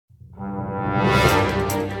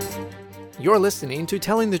You're listening to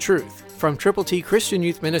Telling the Truth from Triple T Christian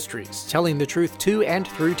Youth Ministries, telling the truth to and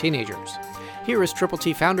through teenagers. Here is Triple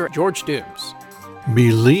T founder George Dooms.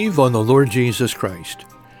 Believe on the Lord Jesus Christ.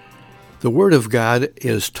 The Word of God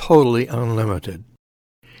is totally unlimited.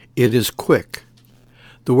 It is quick.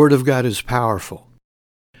 The Word of God is powerful.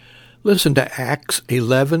 Listen to Acts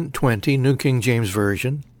 11:20, New King James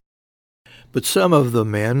Version. But some of the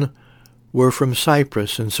men were from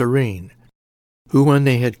Cyprus and Cyrene, who when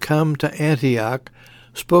they had come to Antioch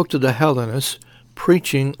spoke to the Hellenists,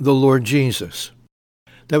 preaching the Lord Jesus.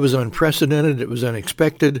 That was unprecedented, it was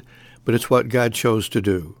unexpected, but it's what God chose to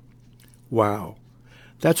do. Wow.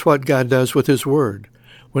 That's what God does with His Word,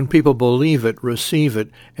 when people believe it, receive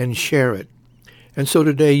it, and share it. And so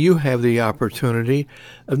today you have the opportunity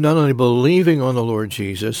of not only believing on the Lord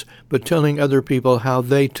Jesus, but telling other people how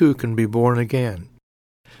they too can be born again.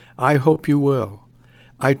 I hope you will.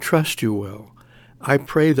 I trust you will. I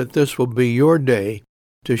pray that this will be your day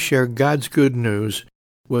to share God's good news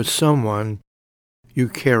with someone you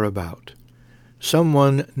care about.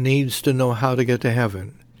 Someone needs to know how to get to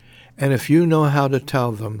heaven. And if you know how to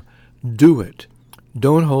tell them, do it.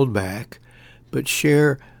 Don't hold back, but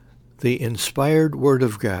share the inspired Word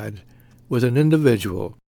of God with an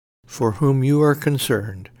individual for whom you are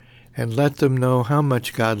concerned, and let them know how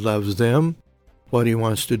much God loves them, what He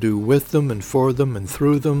wants to do with them and for them and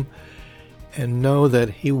through them, and know that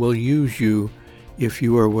He will use you if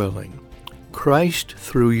you are willing. Christ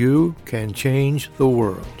through you can change the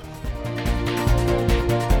world.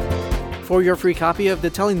 For your free copy of the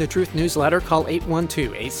Telling the Truth newsletter, call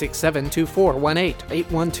 812-867-2418,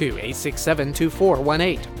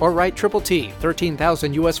 812-867-2418, or write Triple T,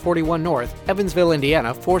 13,000 U.S. 41 North, Evansville,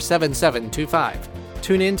 Indiana, 47725.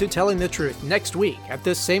 Tune in to Telling the Truth next week at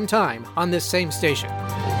this same time on this same station.